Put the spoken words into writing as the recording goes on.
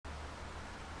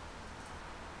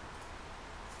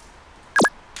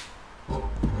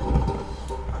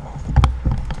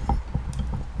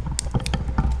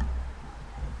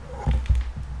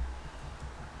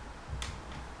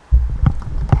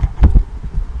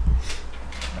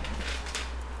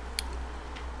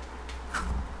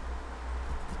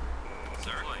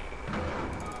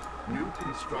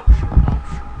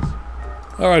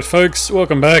Alright folks,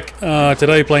 welcome back.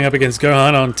 Today playing up against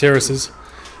Gohan on terraces,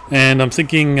 and I'm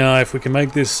thinking if we can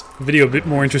make this video a bit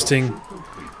more interesting,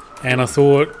 and I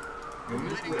thought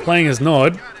playing as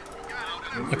Nod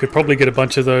I could probably get a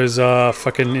bunch of those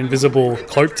fucking invisible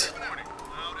cloaked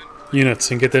units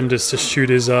and get them just to shoot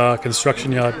his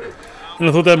construction yard, and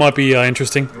I thought that might be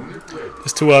interesting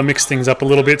just to mix things up a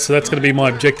little bit. So that's going to be my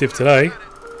objective today.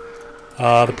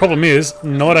 The problem is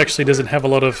Nod actually doesn't have a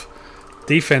lot of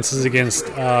defenses against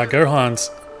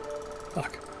Gohan's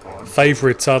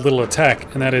favourite little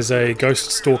attack, and that is a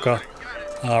Ghost Stalker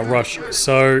rush.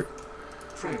 So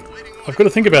I've got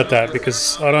to think about that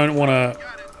because I don't want to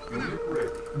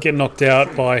get knocked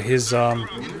out by his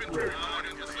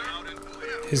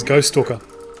Ghost Stalker.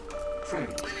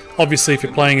 Obviously, if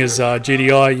you're playing as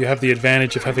GDI, you have the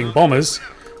advantage of having bombers,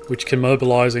 which can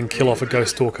mobilise and kill off a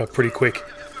Ghost Stalker pretty quick.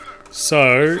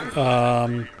 So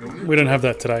we don't have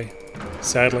that today,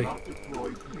 sadly.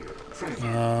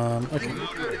 Okay.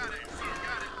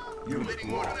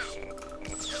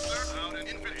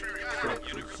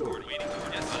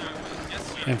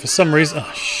 And for some reason,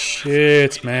 oh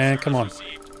shit, man, come on.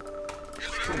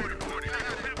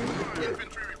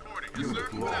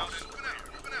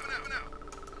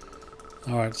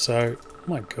 Alright, so, oh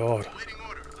my god.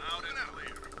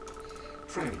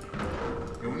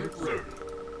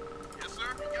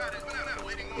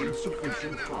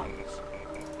 Insufficient funds.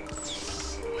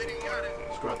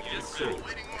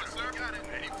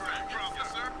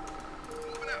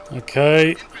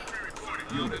 Okay.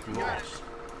 Unit lost.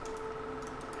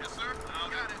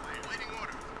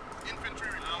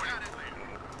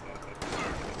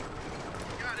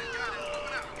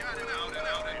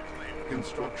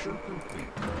 Construction complete.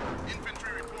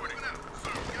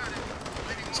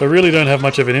 So I really don't have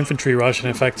much of an infantry rush, and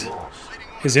in fact,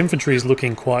 his infantry is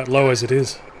looking quite low as it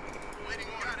is.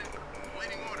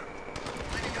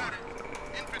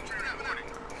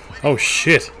 Oh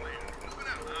shit!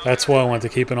 That's why I wanted to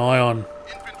keep an eye on.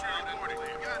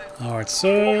 Alright,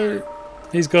 so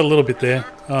he's got a little bit there.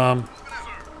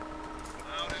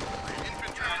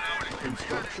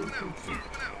 Construction complete.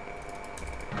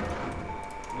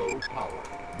 Low power.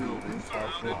 Buildings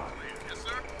offline.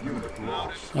 Unit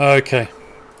lost. Okay.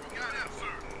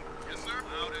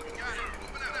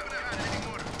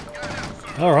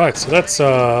 Alright, so that's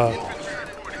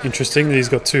interesting that he's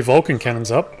got 2 Vulcan cannons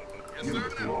up.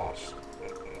 Unit lost.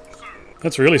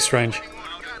 That's really strange.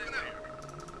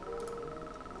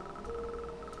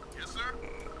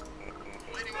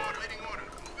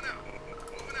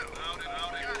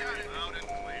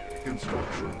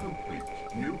 Construction complete.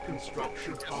 New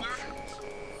construction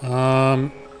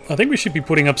options. I think we should be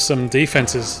putting up some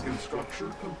defenses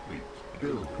Construction complete.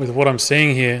 Build. with what I'm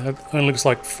seeing here. It only looks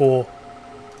like 4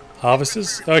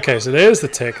 harvesters. Okay, so there's the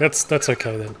tech. That's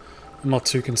okay then. I'm not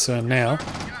too concerned now.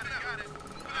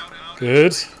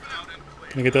 Good.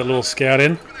 Gonna get that little scout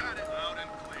in.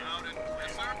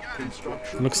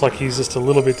 Construction. Looks like he's just a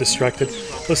little bit distracted.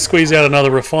 Let's squeeze out another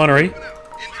refinery.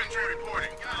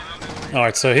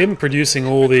 Alright, so him producing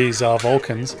all these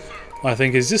Vulcans, I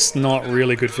think is just not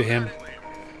really good for him.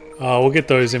 We'll get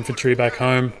those infantry back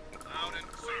home.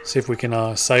 See if we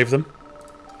can save them.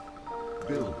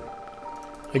 Build.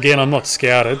 Again, I'm not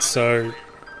scouted, so...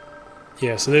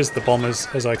 yeah, so there's the bombers,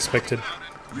 as I expected.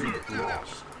 Unit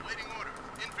lost.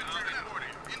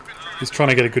 He's trying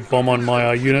to get a good bomb on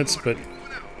my units, but...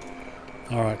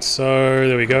 alright, so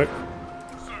there we go.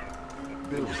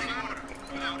 Build.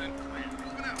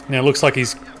 Now it looks like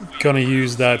he's going to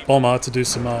use that bomber to do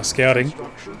some scouting,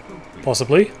 Construction complete.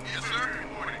 possibly.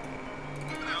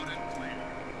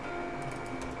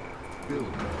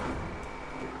 Build.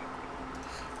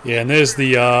 Yeah, and there's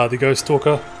the Ghost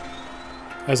Stalker,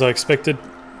 as I expected.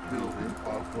 Building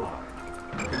offline.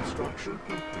 Construction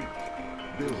complete.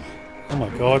 Building. Oh my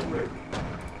god. Ready.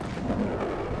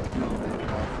 Building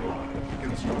offline.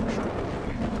 Construction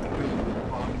complete.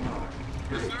 Building online.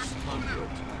 Base under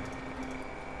attack.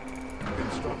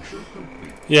 Construction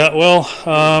complete. Yeah, well,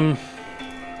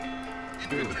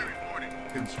 Building.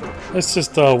 Construction. let's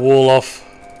just wall off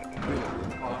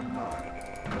Building online.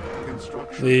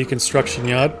 Construction. the construction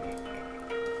yard.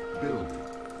 Building.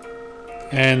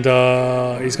 And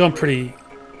he's gone pretty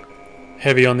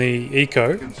heavy on the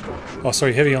eco. Construction. Oh,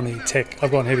 sorry, heavy on the tech.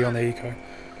 I've gone heavy on the eco.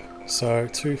 So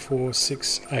 2, 4,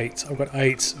 6, 8. I've got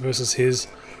 8 versus his.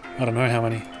 I don't know how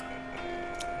many.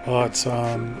 But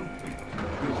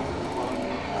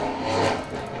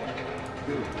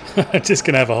just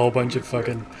gonna have a whole bunch of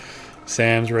fucking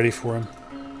Sams ready for him.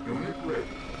 Unit ready.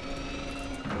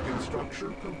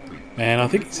 Construction complete. Man, I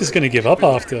think he's just gonna give up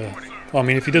after Well, I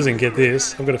mean, if he doesn't get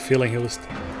this, I've got a feeling he'll just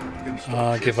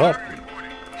give up.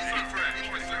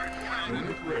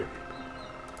 Unit ready.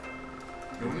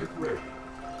 Unit ready.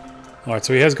 Alright,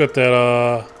 so he has got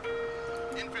that,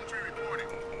 Infantry reporting.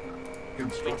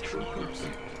 Construction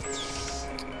complete.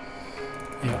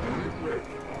 yeah. Unit ready.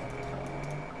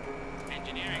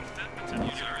 Engineering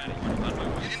systems ready.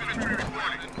 Infantry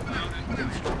reporting.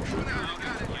 Construction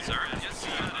complete. Sir, yes,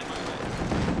 sir.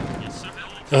 Yes, sir.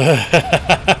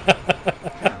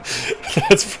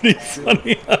 That's pretty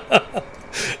funny.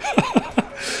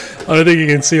 I don't think you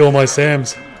can see all my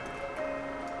Sams.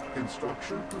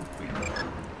 Construction complete.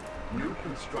 New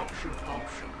construction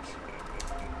options.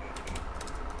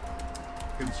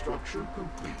 Construction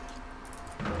complete.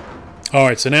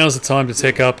 Alright, so now's the time to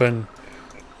tech up and...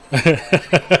 I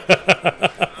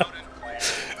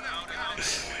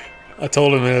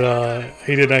told him that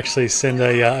he didn't actually send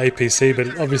a APC, but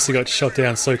it obviously got shot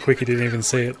down so quick he didn't even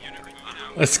see it.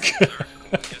 Let's go.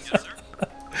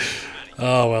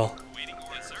 Oh well.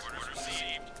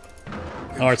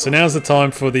 Alright, so now's the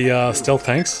time for the stealth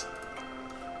tanks.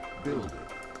 Building.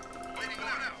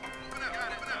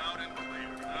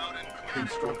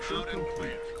 Construction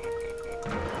complete.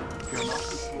 Cannot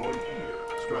deploy here.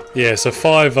 Structure. Yeah, so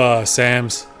 5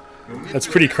 SAMs. That's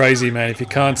pretty crazy, man. If you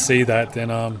can't see that, then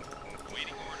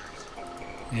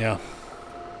yeah.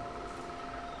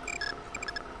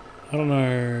 I don't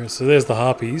know. So there's the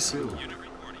harpies. Building.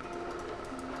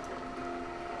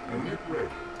 Unit ready.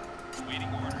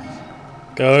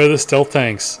 Go the stealth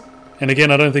tanks. And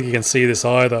again, I don't think you can see this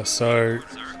either, so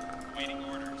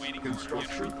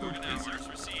Construction complete.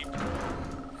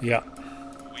 yeah.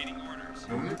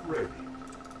 Unit ready.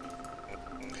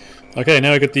 Okay,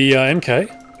 now we got the MK.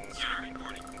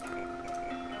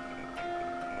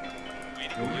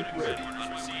 Unit ready.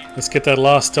 Let's get that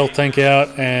last stealth tank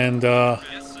out and Unit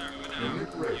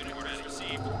ready.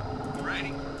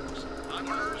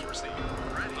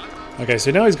 okay,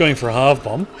 so now he's going for a half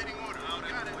bomb.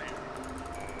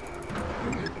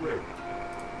 Unit ready.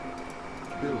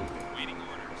 Building.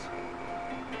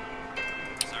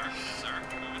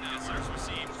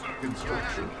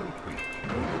 Construction complete.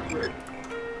 Unit ready.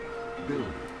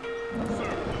 Building.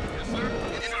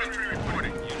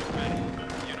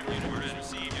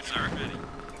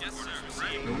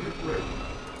 Unit ready.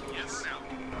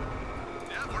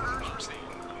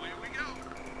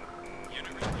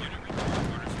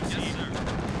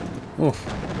 Oof.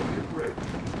 Unit ready.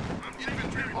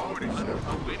 Officer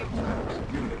under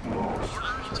attack. Unit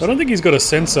lost. So I don't think he's got a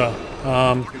sensor.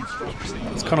 Construction.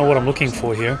 That's kind of what I'm looking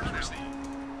for here.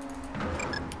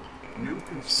 New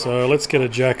construction. So let's get a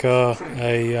Jacker,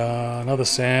 another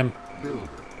SAM. Building.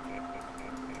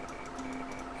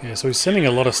 Yeah, so he's sending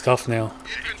a lot of stuff now.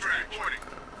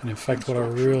 And in fact, what I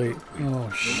really... Oh,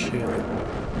 shit.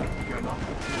 Cannot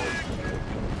deploy.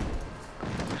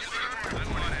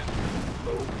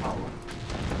 Low power.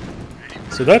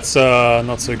 So that's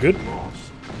not so good.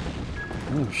 Lost.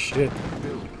 Oh, shit.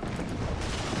 Building.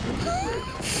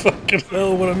 Fucking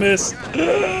hell, what a miss. Unit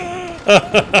ready.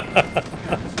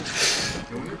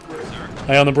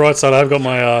 Hey, on the bright side, I've got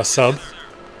my sub.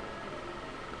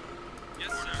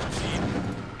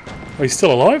 Oh, he's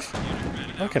still alive?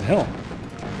 Fucking hell.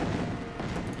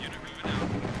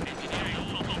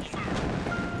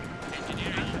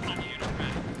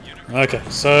 Okay,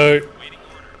 so...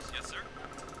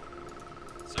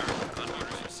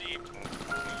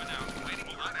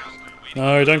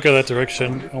 No, don't go that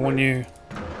direction. I want you...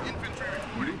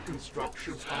 New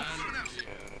construction options.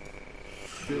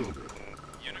 Building.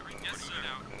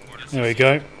 There we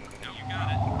go.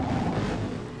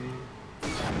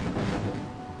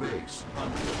 Base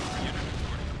under.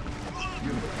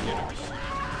 Unit lost.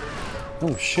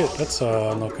 Oh shit, that's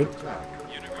not good. Attack.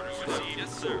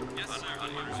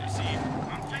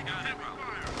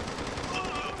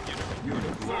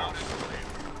 Unit lost.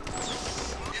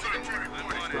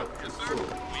 Structure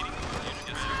sold.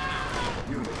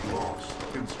 Unit lost.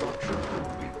 Construction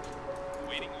complete.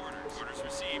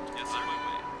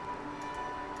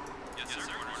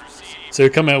 So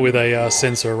he'll come out with a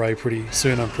sensor array pretty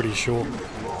soon, I'm pretty sure.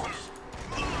 Unit lost.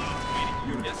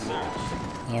 Unit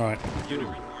lost. Alright.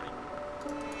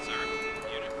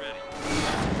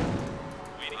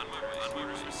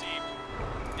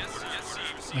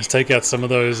 Let's take out some of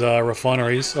those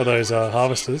refineries, or those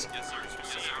harvesters.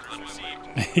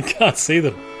 You can't see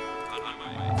them.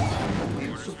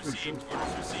 Insufficient.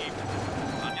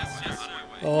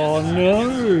 Oh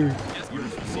no!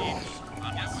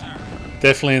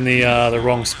 Definitely in the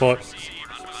wrong spot.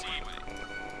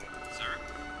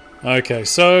 Okay,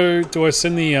 so do I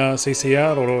send the CC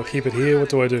out or do I keep it here? What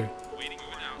do I do?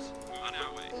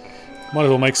 Might as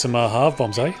well make some harv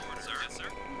bombs, eh? Sir, yes, sir.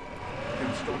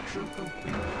 Construction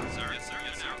complete. Sir, yes, sir,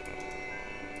 yes, sir.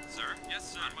 Sir, yes,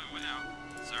 sir. On my way now.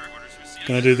 Sir, orders received.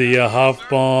 Gonna do the harv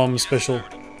bomb special.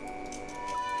 Waiting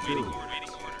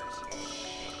orders.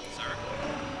 Sir,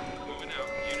 moving out.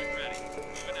 Unit ready.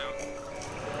 Moving out.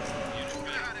 Unit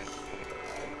ready.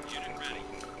 Unit ready.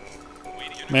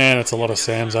 Waiting. Man, that's a lot of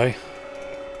SAMs, eh? Unit ready.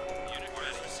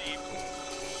 Received.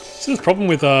 So the problem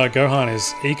with Gohan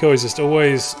is eco is just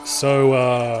always so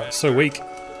weak. Unit,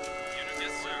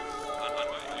 yes, sir. On my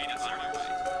way. Yes,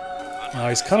 sir.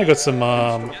 He's kind of got some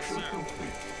Yes, sir.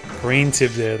 green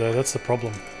tib there, though. That's the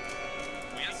problem.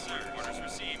 Yes, sir. Orders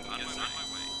received. On my way.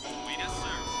 Yes, sir.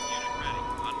 Unit ready.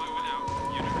 On my way now.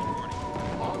 Unit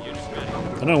reporting. Unit ready.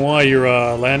 I don't know why you're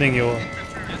landing your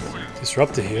Yes, sir.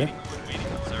 disruptor here. Waiting,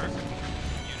 sir.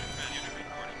 Unit ready. Unit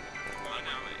reporting. On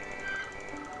our way.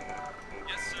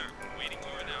 Yes, sir. Waiting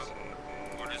order now.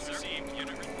 Orders received.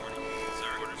 Unit reporting.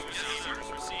 Sir. Orders received. Orders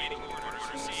received. Orders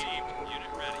received.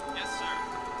 Unit ready. Yes, sir.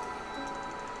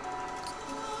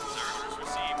 Sir, orders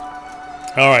received.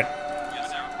 All right. Yes,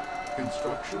 sir.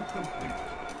 Construction complete.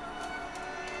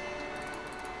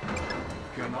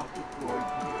 Cannot deploy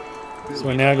here. So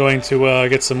we're now going to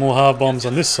get some more harv bombs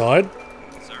on this side.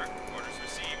 Sir, orders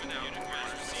received. Unit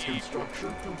ready. Received. Construction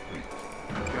complete.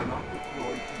 Cannot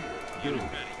deploy here. Unit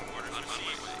ready. Orders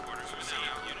received. Orders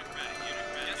received. Unit ready. Unit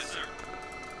ready. Yes, sir.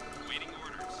 Waiting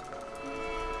orders.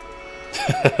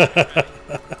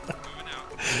 Moving out.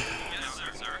 Yes, sir.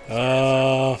 Sir.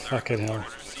 Oh, fucking hell.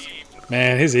 Orders received.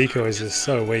 Man, his eco is just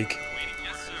so weak. Waiting.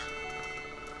 Yes, sir.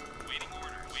 Waiting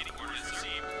orders. Waiting orders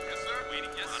received. Yes, sir. Waiting.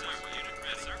 Yes, sir. Unit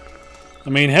ready. Sir. I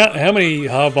mean, how many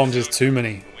harv bombs is too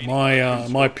many? My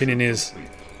opinion is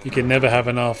you can never have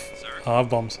enough harv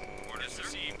bombs. Orders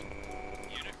received.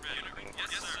 Unit ready.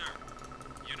 Yes, sir.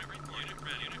 Unit ready. Unit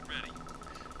ready. Unit ready.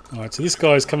 All right, so this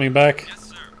guy's coming back. Yes,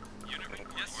 sir. Unit ready.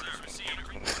 Yes, sir. Orders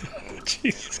received.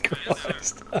 Jesus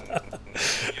Christ. Unit ready.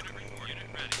 Unit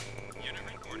ready. Unit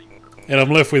reporting. And I'm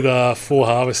left with 4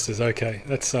 harvesters. Okay,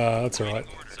 that's all right. Sir, sir.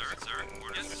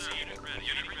 Orders received. Unit ready.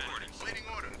 Unit reporting. Waiting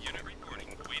orders. Unit reporting.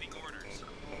 Waiting orders.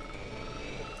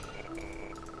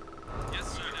 Yes,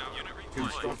 sir. Now, unit reporting.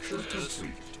 Construction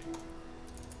complete.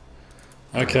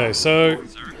 Okay, so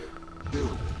Sir.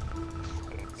 Build.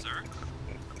 Sir.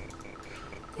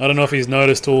 I don't know if he's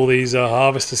noticed all these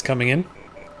harvesters coming in. Moving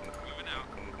out.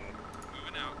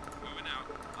 Moving out. Moving out.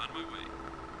 On my way.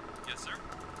 Yes, sir.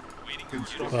 Waiting orders.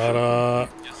 Construction. But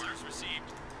Yes, sir.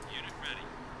 Received. Unit ready.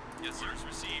 Yes, sir.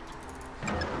 Received.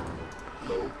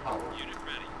 Low power. Unit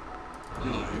ready.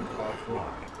 Building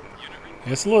offline. Unit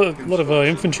ready. it's a lot of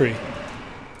infantry.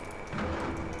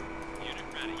 Unit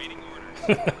ready. Waiting orders.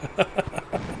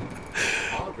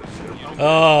 Harvester under,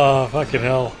 Oh, fucking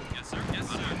hell. Yes, sir. Yes,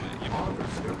 sir.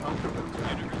 harvester under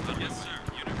attack. Yes, sir.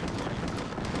 Unit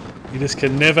reporting. You just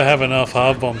can never have enough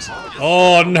harv bombs.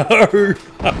 Oh no!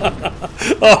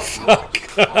 Oh fuck!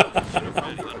 Harvester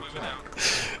under attack.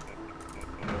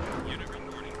 Unit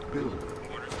reporting. Build.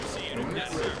 Orders received. Yes,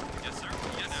 sir. Yes, sir.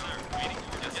 Yes, sir. Waiting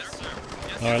orders. Yes, sir.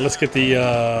 Yes, All right, let's get the.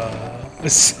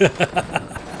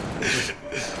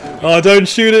 Oh, don't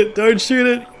shoot it! Don't shoot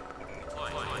it!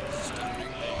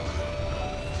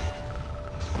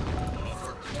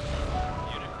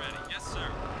 unit ready. Yes, sir.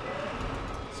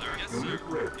 Sir. Yes, sir. Unit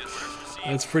ready. Yes, sir. Received.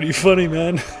 That's pretty funny,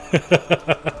 man. Construction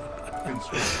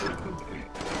complete.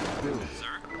 Build. Sir.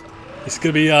 It's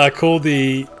gonna be called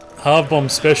the harv bomb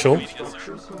special. Yes, sir.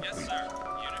 Construction Yes, complete. sir.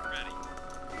 Unit ready.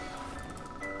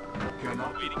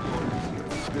 Cannot deploy here.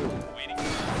 Build. Waiting.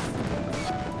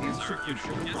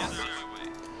 Insufficient Yes, power. sir. Unit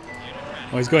ready.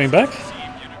 Oh, he's going back? Received.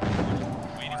 Unit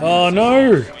reporting. Waiting. Oh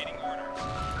no! Waiting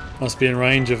orders. Must be in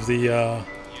range of the Unit,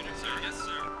 sir. Yes,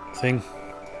 sir. thing.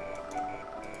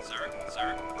 Sir.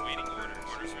 Sir. Waiting orders.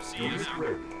 Orders received. Unit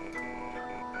ready.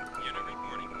 Unit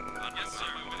reporting. Yes, sir.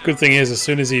 Good thing is, as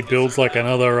soon as he builds like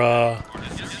another Orders.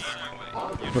 Yes, sir.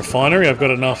 refinery, I've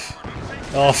got enough.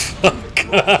 Oh fuck!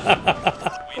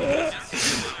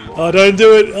 Oh, don't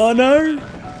do it! Oh no!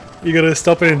 You gotta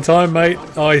stop it in time, mate.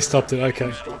 Oh, he stopped it. Okay,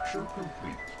 Construction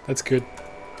complete. that's good.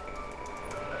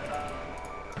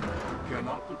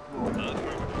 Cannot deploy.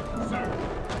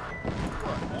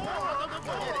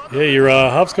 Yeah, your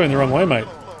harv's going the wrong way, mate.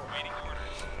 Waiting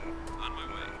orders. On my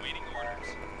way. Waiting orders.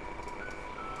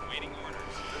 Waiting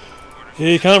orders. Orders. Yeah,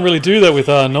 you can't really do that with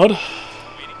Nod. Waiting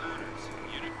orders.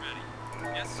 Unit ready.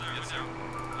 Yes, sir. Yes, sir.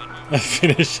 On my way.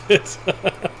 Finish it.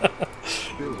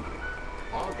 Building.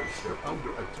 Harvester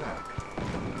under attack.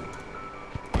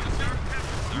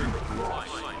 Unit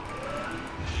lost.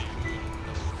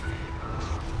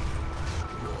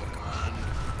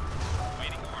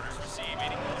 Waiting orders received.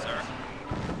 Waiting, sir.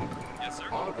 Yes,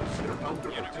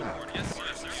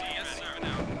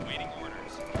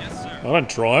 I don't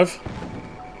drive.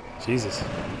 Jesus.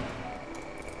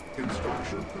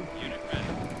 Construction complete. Unit ready.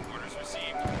 Orders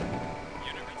received.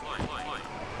 Unit reply.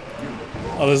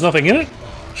 Oh, there's nothing in it?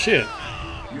 Shit.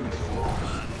 Unit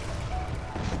lost.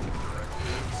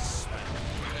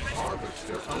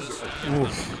 Harvester under attack.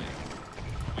 Oof.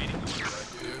 Waiting order.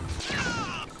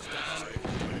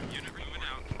 Unit moving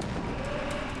out.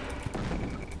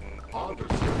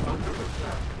 Harvester under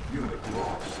attack. Unit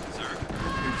lost. Sir,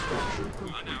 Construction on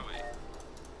complete. our way.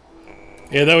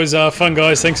 Yeah, that was fun,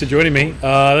 guys. Thanks for joining me.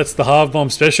 That's the Harv Bomb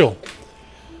special.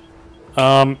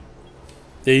 Yeah,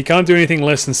 you can't do anything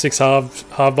less than 6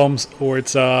 Harv Bombs, or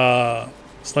it's not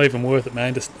even worth it,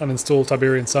 man. Just uninstall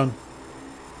Tiberian Sun.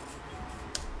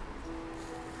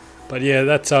 But yeah,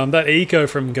 that eco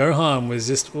from Gohan was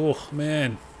just, oh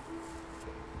man,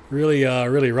 really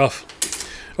rough.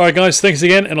 All right, guys, thanks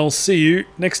again, and I'll see you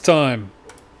next time.